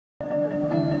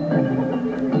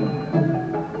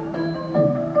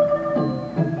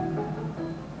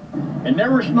It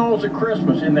never snows at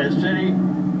Christmas in that city,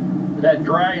 that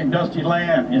dry and dusty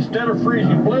land. Instead of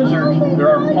freezing blizzards, there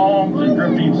are palms and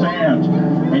drifting sands.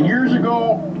 And years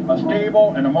ago, a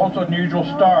stable and a most unusual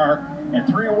star, and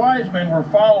 3 wise men were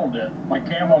followed it, by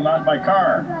camel, not by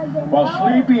car. While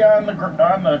sleepy on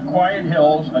the quiet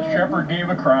hills, a shepherd gave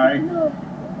a cry.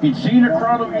 He'd seen a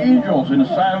crowd of angels in a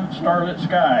silent starlit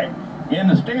sky. In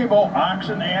the stable, ox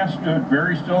and ass stood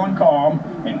very still and calm,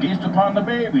 and gazed upon the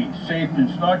baby, safe and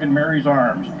snug in Mary's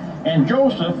arms. And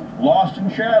Joseph, lost in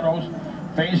shadows,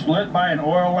 face lit by an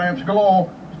oil lamp's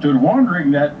glow, stood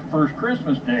wondering that first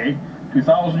Christmas day,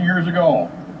 2,000 years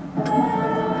ago.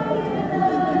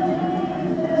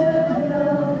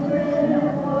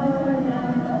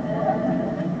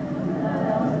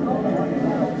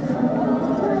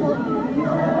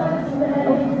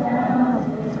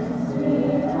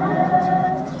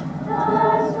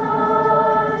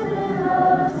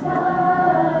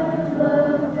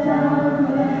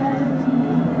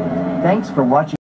 Thanks for watching.